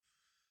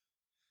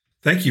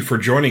Thank you for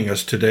joining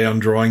us today on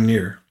Drawing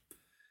Near.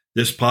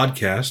 This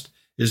podcast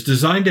is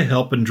designed to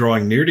help in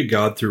drawing near to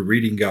God through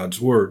reading God's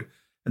Word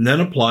and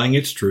then applying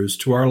its truths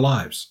to our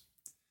lives.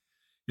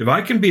 If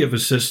I can be of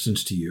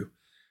assistance to you,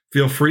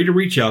 feel free to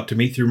reach out to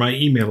me through my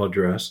email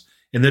address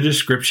in the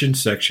description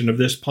section of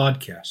this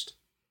podcast.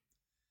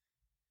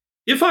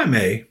 If I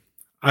may,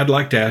 I'd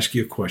like to ask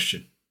you a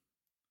question.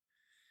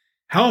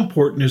 How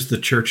important is the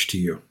church to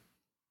you?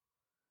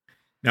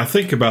 Now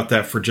think about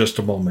that for just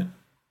a moment.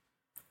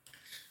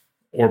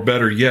 Or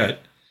better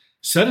yet,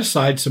 set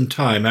aside some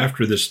time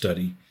after this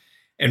study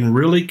and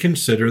really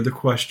consider the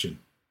question.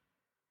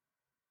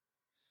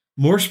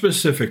 More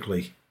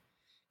specifically,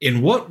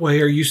 in what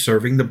way are you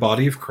serving the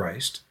body of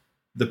Christ,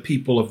 the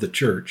people of the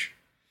church,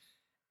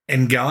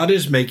 and God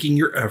is making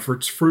your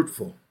efforts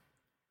fruitful?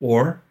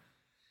 Or,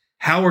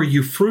 how are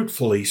you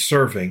fruitfully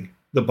serving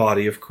the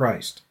body of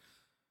Christ?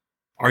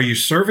 Are you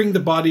serving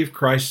the body of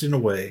Christ in a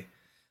way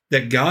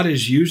that God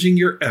is using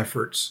your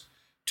efforts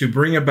to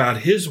bring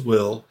about His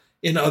will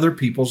in other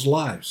people's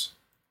lives?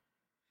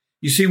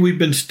 You see, we've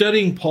been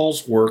studying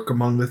Paul's work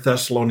among the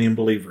Thessalonian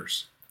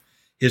believers,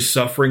 his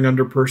suffering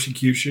under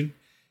persecution,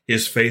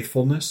 his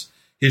faithfulness,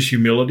 his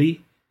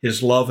humility,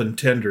 his love and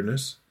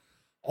tenderness,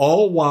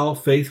 all while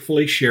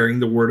faithfully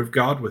sharing the Word of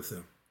God with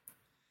them.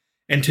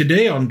 And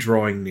today on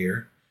Drawing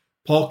Near,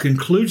 Paul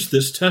concludes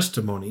this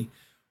testimony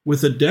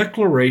with a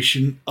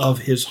declaration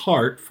of his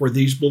heart for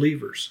these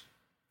believers.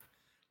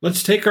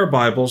 Let's take our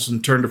Bibles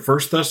and turn to 1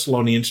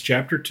 Thessalonians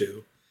chapter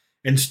 2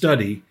 and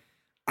study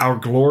our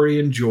glory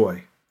and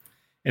joy.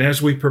 And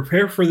as we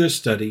prepare for this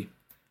study,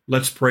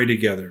 let's pray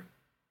together.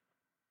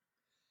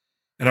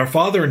 And our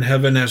Father in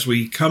heaven, as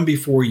we come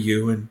before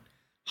you and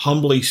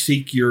humbly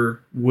seek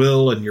your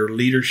will and your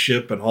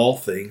leadership in all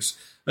things,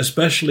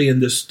 especially in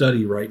this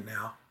study right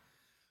now,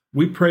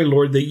 we pray,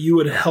 Lord, that you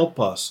would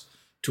help us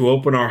to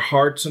open our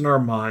hearts and our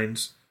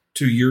minds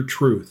to your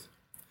truth,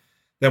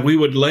 that we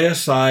would lay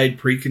aside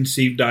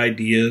preconceived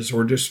ideas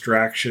or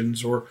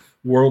distractions or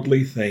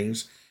worldly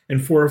things,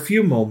 and for a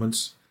few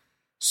moments,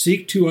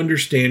 seek to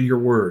understand your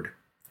word,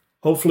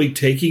 hopefully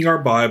taking our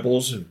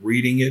Bibles and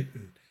reading it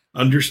and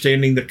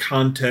understanding the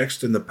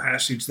context and the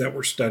passage that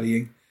we're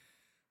studying,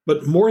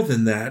 but more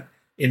than that,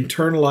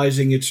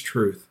 internalizing its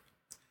truth,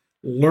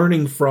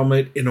 learning from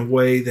it in a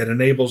way that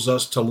enables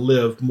us to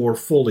live more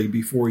fully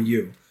before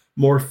you,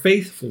 more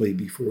faithfully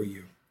before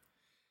you.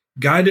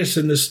 Guide us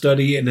in this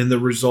study and in the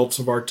results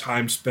of our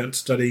time spent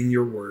studying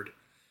your word.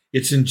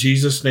 It's in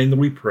Jesus' name that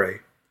we pray.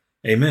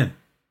 Amen.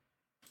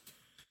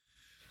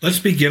 Let's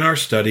begin our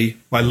study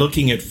by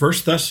looking at 1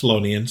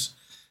 Thessalonians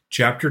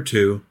chapter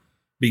 2,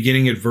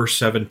 beginning at verse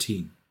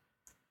 17.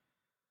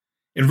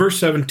 In verse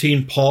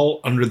 17,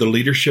 Paul, under the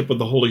leadership of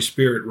the Holy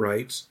Spirit,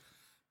 writes,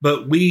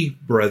 "But we,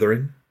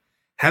 brethren,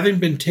 having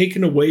been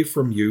taken away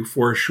from you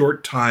for a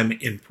short time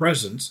in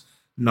presence,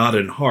 not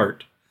in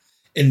heart,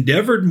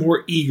 endeavored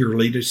more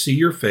eagerly to see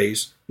your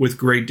face with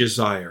great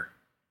desire."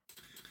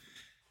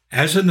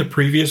 As in the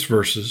previous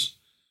verses,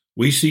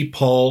 we see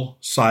Paul,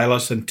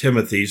 Silas, and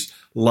Timothy's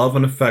love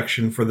and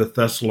affection for the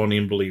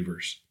Thessalonian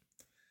believers.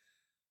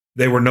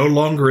 They were no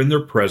longer in their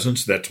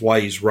presence. That's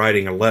why he's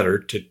writing a letter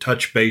to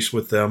touch base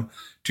with them,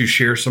 to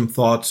share some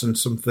thoughts and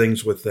some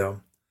things with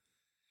them.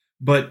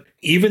 But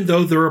even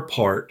though they're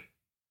apart,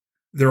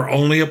 they're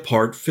only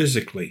apart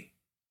physically.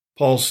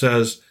 Paul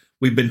says,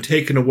 "We've been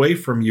taken away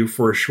from you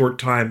for a short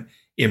time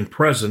in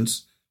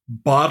presence,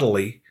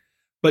 bodily,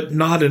 but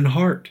not in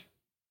heart."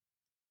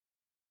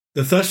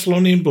 The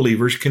Thessalonian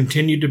believers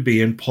continued to be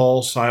in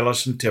Paul,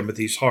 Silas, and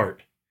Timothy's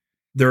heart,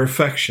 their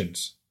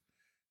affections.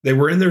 They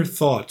were in their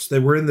thoughts, they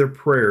were in their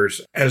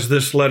prayers, as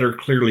this letter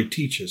clearly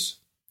teaches.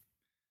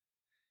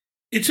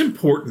 It's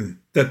important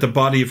that the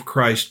body of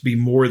Christ be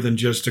more than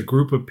just a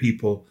group of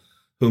people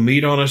who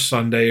meet on a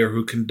Sunday or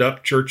who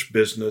conduct church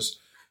business,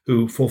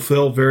 who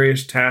fulfill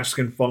various tasks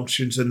and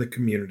functions in the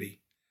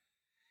community.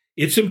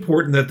 It's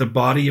important that the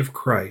body of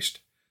Christ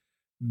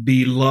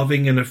be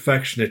loving and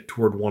affectionate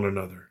toward one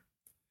another,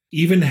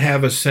 even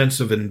have a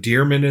sense of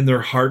endearment in their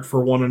heart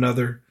for one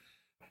another,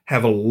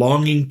 have a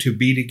longing to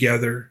be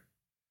together.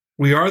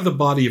 We are the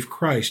body of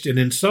Christ, and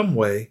in some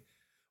way,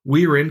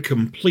 we are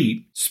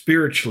incomplete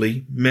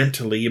spiritually,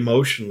 mentally,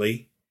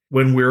 emotionally,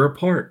 when we're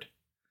apart.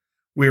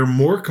 We are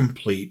more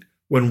complete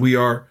when we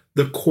are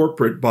the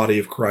corporate body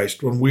of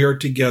Christ, when we are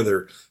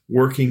together,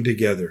 working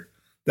together.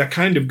 That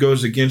kind of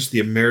goes against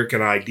the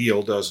American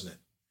ideal, doesn't it?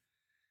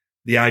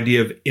 The idea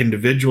of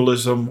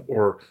individualism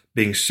or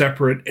being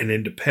separate and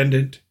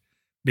independent,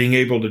 being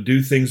able to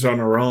do things on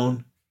our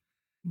own.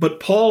 But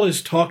Paul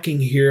is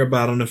talking here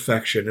about an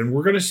affection, and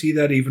we're going to see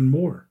that even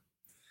more.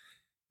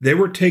 They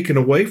were taken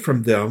away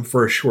from them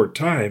for a short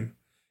time,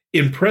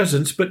 in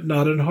presence but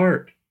not in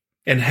heart.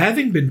 And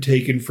having been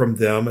taken from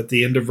them, at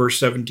the end of verse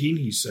 17,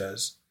 he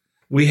says,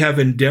 "We have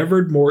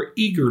endeavored more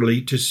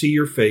eagerly to see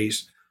your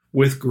face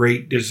with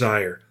great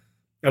desire."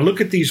 Now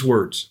look at these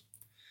words.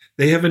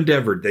 They have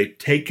endeavored, they've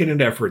taken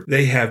an effort,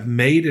 they have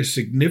made a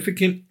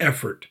significant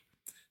effort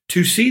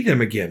to see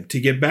them again,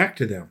 to get back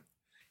to them.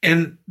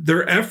 And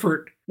their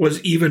effort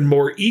was even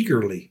more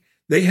eagerly.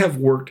 They have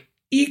worked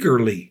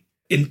eagerly,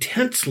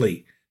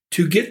 intensely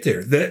to get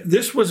there.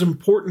 This was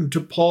important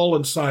to Paul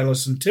and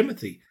Silas and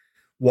Timothy.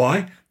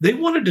 Why? They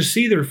wanted to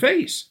see their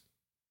face.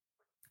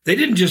 They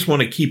didn't just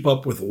want to keep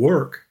up with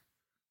work.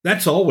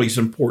 That's always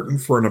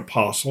important for an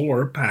apostle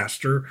or a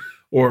pastor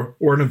or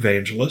an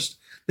evangelist.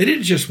 They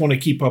didn't just want to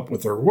keep up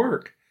with their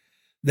work.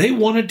 They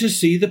wanted to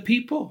see the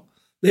people.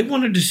 They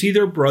wanted to see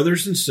their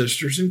brothers and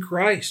sisters in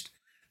Christ.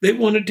 They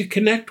wanted to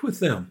connect with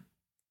them.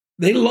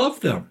 They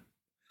loved them.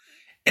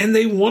 And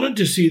they wanted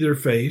to see their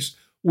face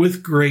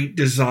with great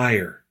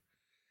desire.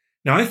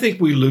 Now, I think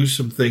we lose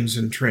some things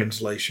in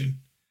translation.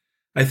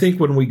 I think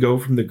when we go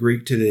from the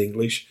Greek to the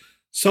English,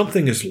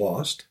 something is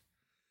lost.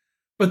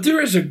 But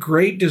there is a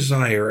great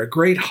desire, a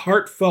great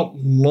heartfelt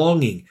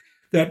longing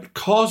that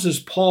causes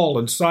Paul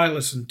and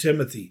Silas and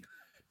Timothy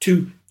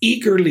to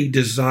eagerly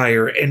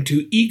desire and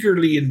to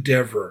eagerly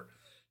endeavor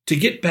to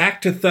get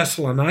back to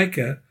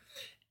Thessalonica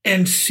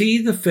and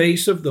see the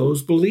face of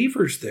those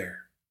believers there.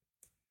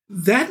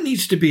 That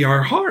needs to be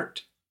our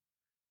heart.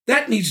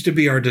 That needs to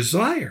be our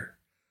desire.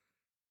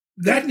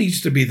 That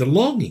needs to be the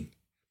longing.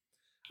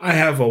 I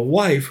have a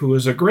wife who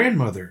is a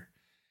grandmother,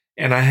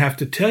 and I have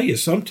to tell you,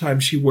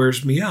 sometimes she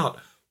wears me out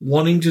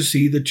wanting to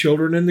see the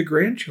children and the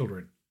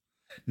grandchildren.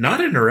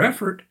 Not in her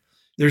effort.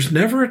 There's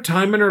never a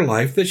time in her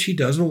life that she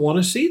doesn't want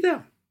to see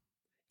them.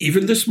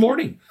 Even this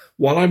morning,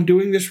 while I'm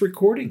doing this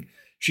recording,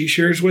 she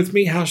shares with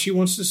me how she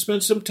wants to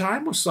spend some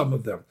time with some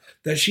of them,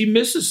 that she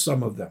misses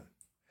some of them.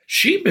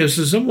 She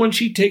misses them when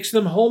she takes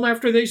them home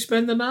after they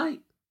spend the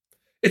night.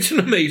 It's an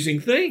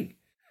amazing thing.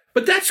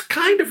 But that's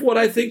kind of what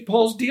I think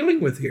Paul's dealing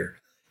with here.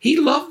 He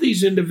loved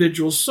these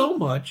individuals so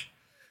much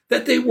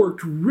that they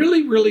worked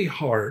really, really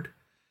hard,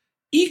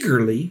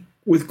 eagerly,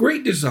 with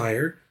great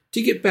desire,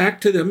 to get back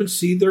to them and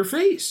see their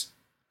face.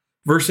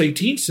 Verse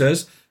 18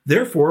 says,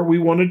 "Therefore we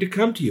wanted to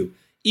come to you.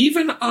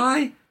 Even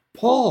I,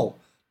 Paul,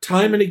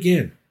 time and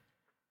again."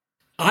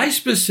 I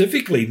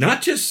specifically,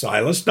 not just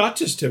Silas, not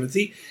just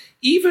Timothy,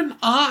 even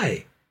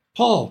I,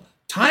 Paul,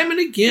 time and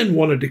again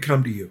wanted to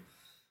come to you.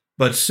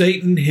 But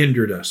Satan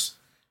hindered us.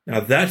 Now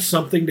that's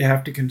something to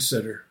have to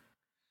consider.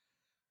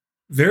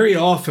 Very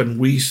often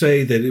we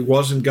say that it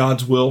wasn't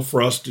God's will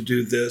for us to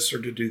do this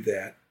or to do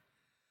that.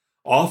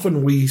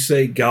 Often we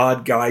say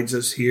God guides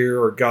us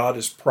here, or God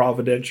is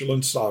providential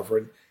and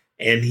sovereign,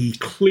 and he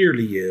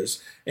clearly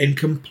is and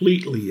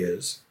completely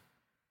is.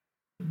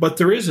 But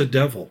there is a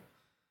devil.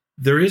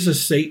 There is a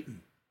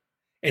Satan,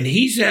 and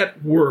he's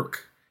at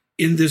work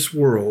in this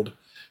world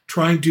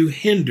trying to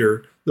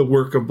hinder the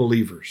work of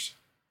believers.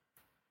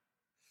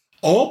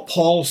 All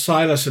Paul,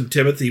 Silas, and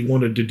Timothy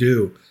wanted to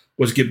do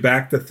was get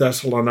back to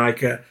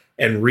Thessalonica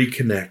and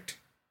reconnect.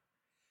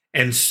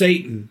 And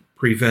Satan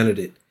prevented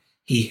it.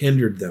 He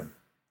hindered them.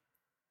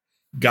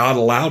 God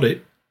allowed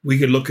it. We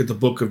could look at the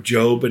book of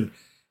Job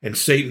and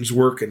Satan's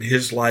work in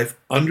his life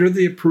under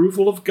the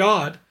approval of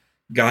God.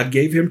 God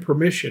gave him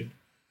permission.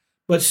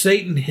 But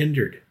Satan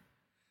hindered.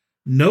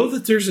 Know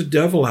that there's a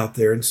devil out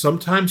there, and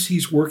sometimes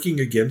he's working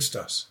against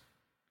us.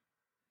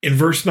 In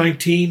verse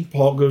 19,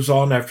 Paul goes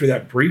on after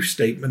that brief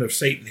statement of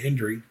Satan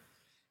hindering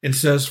and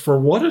says, "For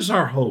what is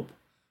our hope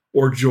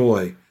or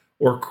joy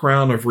or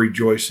crown of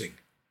rejoicing?"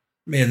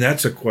 Man,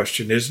 that's a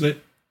question, isn't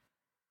it?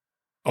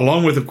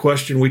 Along with the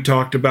question we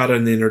talked about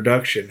in the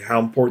introduction, how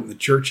important the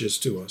church is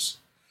to us,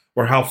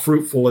 or how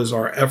fruitful is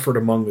our effort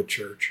among the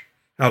church?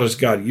 How does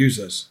God use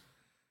us?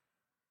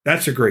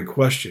 That's a great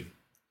question.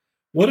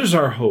 What is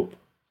our hope?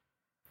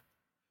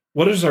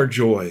 What is our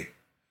joy?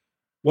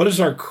 What is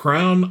our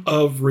crown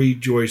of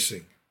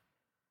rejoicing?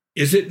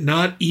 Is it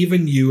not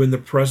even you in the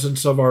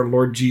presence of our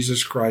Lord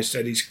Jesus Christ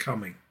that he's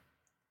coming?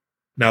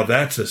 Now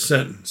that's a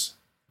sentence.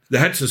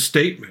 That's a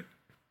statement.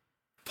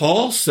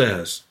 Paul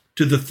says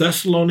to the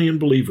Thessalonian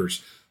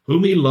believers,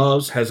 whom he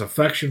loves, has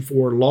affection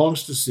for,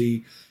 longs to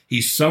see,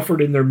 he's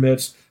suffered in their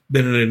midst,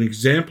 been an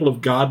example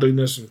of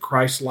godliness and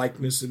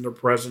Christ-likeness in their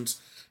presence,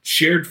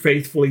 shared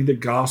faithfully the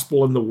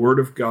gospel and the word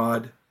of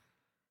God.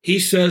 He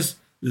says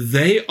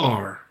they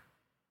are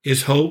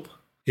his hope,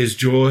 his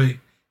joy,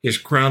 his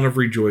crown of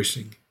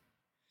rejoicing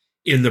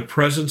in the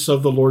presence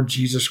of the Lord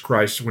Jesus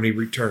Christ when he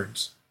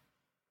returns.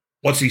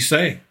 What's he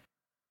saying?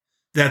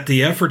 That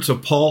the efforts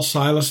of Paul,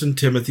 Silas, and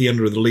Timothy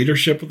under the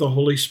leadership of the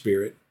Holy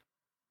Spirit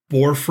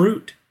bore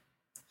fruit,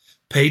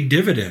 paid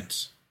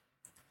dividends.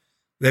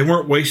 They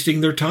weren't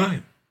wasting their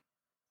time.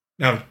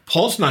 Now,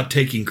 Paul's not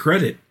taking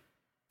credit.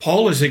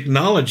 Paul is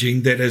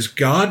acknowledging that as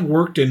God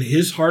worked in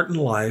his heart and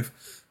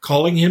life,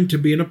 calling him to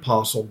be an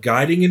apostle,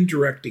 guiding and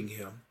directing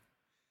him,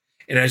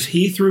 and as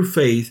he, through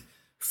faith,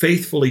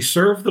 faithfully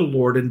served the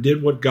Lord and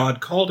did what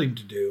God called him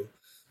to do,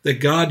 that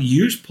God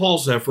used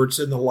Paul's efforts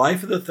in the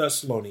life of the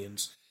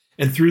Thessalonians,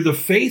 and through the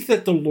faith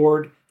that the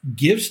Lord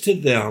gives to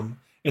them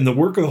and the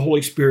work of the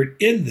Holy Spirit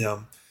in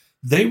them,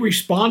 they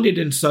responded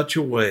in such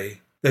a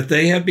way that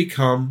they have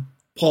become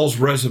Paul's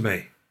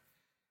resume,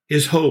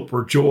 his hope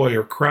or joy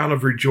or crown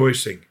of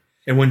rejoicing.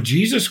 And when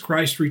Jesus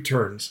Christ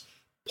returns,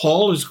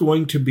 Paul is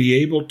going to be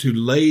able to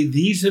lay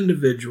these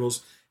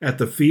individuals at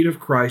the feet of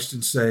Christ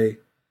and say,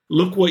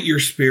 Look what your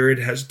Spirit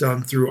has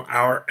done through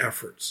our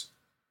efforts.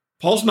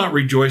 Paul's not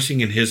rejoicing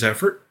in his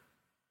effort.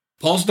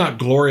 Paul's not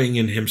glorying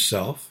in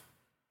himself.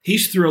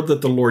 He's thrilled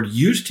that the Lord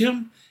used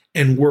him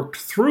and worked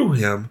through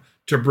him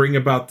to bring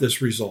about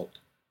this result.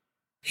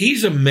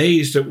 He's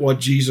amazed at what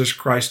Jesus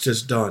Christ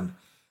has done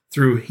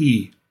through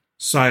he,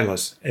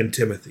 Silas, and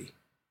Timothy.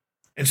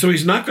 And so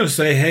he's not going to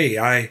say, hey,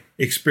 I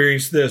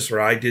experienced this, or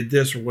I did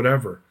this, or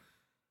whatever.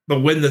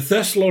 But when the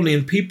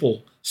Thessalonian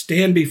people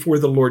stand before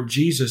the Lord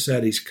Jesus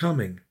at his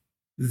coming,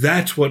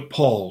 that's what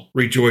Paul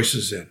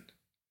rejoices in.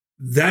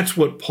 That's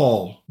what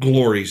Paul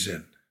glories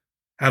in.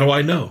 How do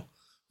I know?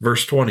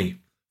 Verse 20,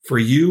 for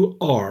you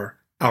are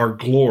our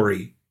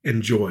glory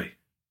and joy.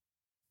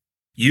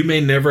 You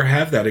may never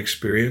have that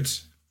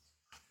experience.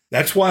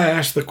 That's why I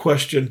ask the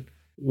question,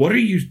 what are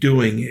you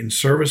doing in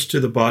service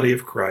to the body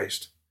of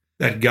Christ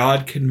that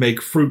God can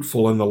make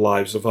fruitful in the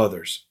lives of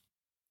others?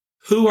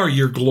 Who are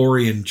your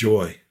glory and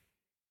joy?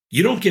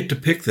 You don't get to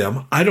pick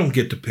them. I don't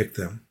get to pick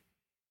them.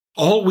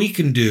 All we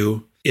can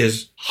do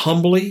is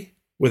humbly,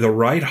 with a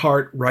right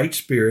heart, right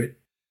spirit,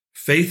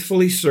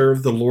 faithfully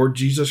serve the Lord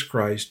Jesus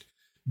Christ,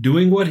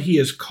 doing what he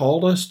has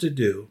called us to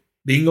do,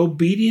 being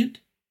obedient,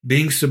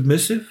 being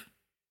submissive,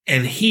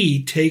 and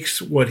he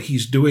takes what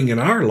he's doing in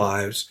our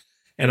lives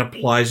and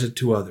applies it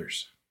to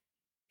others.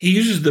 He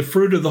uses the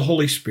fruit of the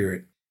Holy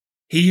Spirit.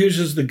 He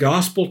uses the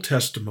gospel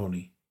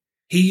testimony.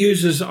 He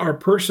uses our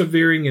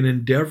persevering and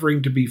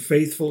endeavoring to be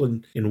faithful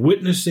in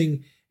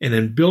witnessing and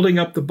in building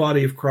up the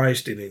body of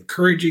Christ and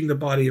encouraging the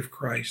body of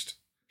Christ.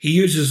 He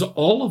uses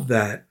all of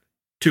that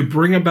to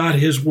bring about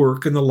his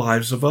work in the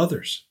lives of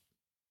others.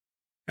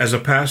 As a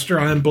pastor,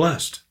 I am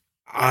blessed.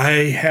 I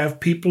have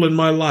people in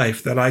my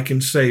life that I can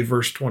say,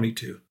 verse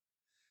 22,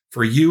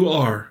 for you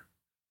are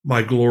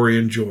my glory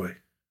and joy.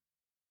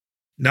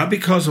 Not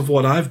because of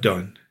what I've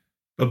done,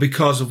 but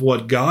because of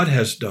what God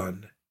has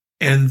done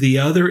and the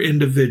other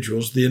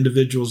individuals, the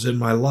individuals in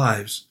my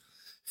lives,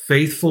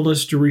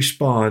 faithfulness to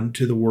respond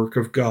to the work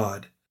of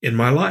God in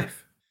my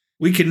life.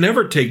 We can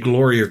never take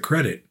glory or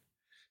credit.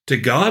 To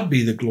God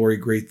be the glory,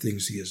 great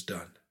things he has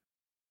done.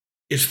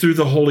 It's through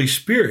the Holy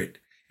Spirit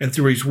and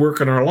through his work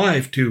in our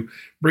life to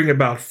bring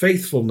about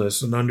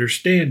faithfulness and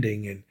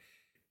understanding. And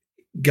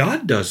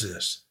God does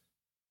this.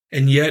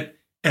 And yet,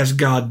 as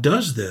God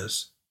does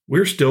this,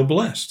 we're still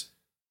blessed.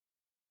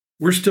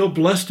 We're still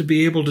blessed to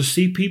be able to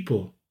see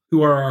people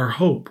who are our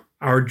hope,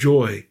 our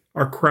joy,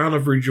 our crown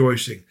of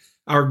rejoicing,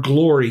 our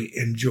glory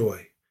and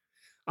joy.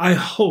 I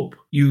hope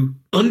you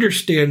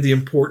understand the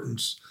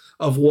importance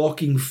of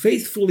walking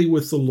faithfully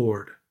with the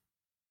Lord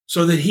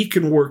so that he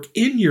can work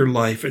in your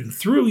life and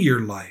through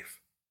your life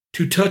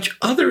to touch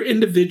other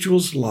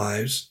individuals'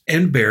 lives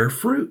and bear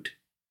fruit,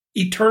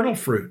 eternal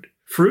fruit,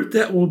 fruit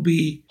that will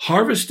be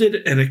harvested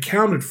and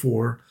accounted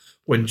for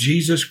when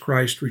Jesus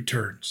Christ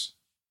returns.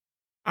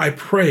 I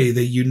pray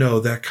that you know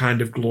that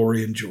kind of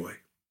glory and joy.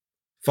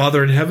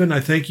 Father in heaven, I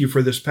thank you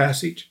for this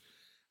passage.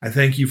 I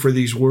thank you for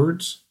these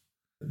words.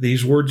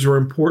 These words are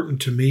important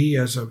to me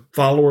as a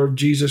follower of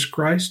Jesus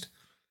Christ,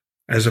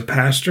 as a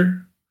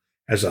pastor,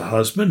 as a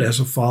husband, as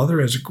a father,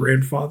 as a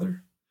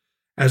grandfather,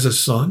 as a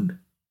son,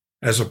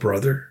 as a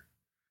brother.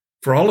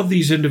 For all of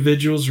these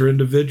individuals or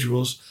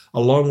individuals,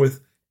 along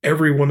with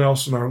everyone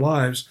else in our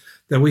lives,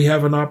 that we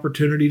have an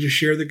opportunity to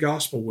share the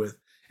gospel with.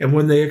 And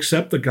when they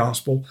accept the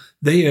gospel,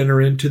 they enter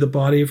into the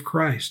body of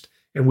Christ,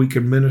 and we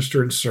can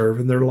minister and serve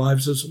in their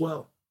lives as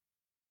well.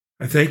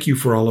 I thank you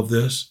for all of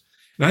this,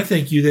 and I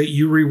thank you that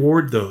you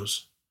reward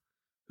those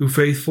who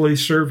faithfully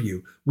serve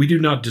you. We do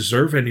not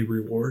deserve any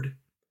reward.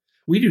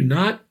 We do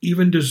not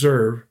even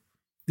deserve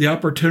the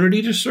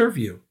opportunity to serve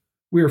you.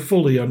 We are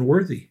fully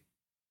unworthy.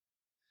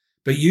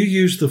 But you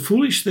use the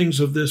foolish things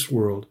of this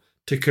world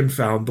to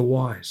confound the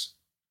wise,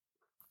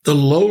 the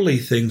lowly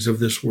things of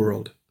this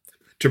world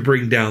to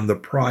bring down the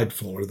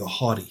prideful or the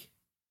haughty.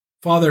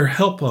 Father,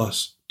 help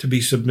us to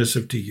be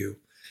submissive to you.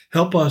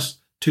 Help us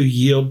to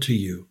yield to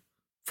you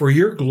for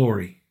your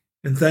glory,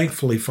 and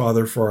thankfully,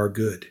 Father, for our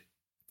good.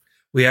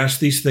 We ask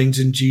these things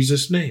in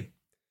Jesus' name.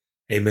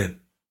 Amen.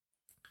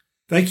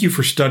 Thank you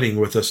for studying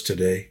with us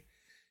today.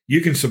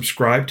 You can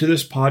subscribe to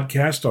this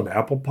podcast on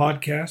Apple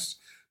Podcasts,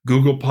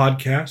 Google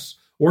Podcasts,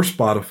 or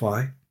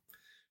Spotify.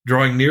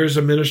 Drawing Near is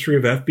a ministry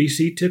of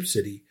FBC Tip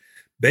City,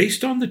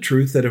 based on the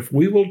truth that if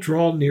we will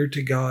draw near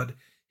to God,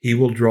 he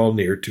will draw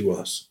near to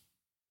us.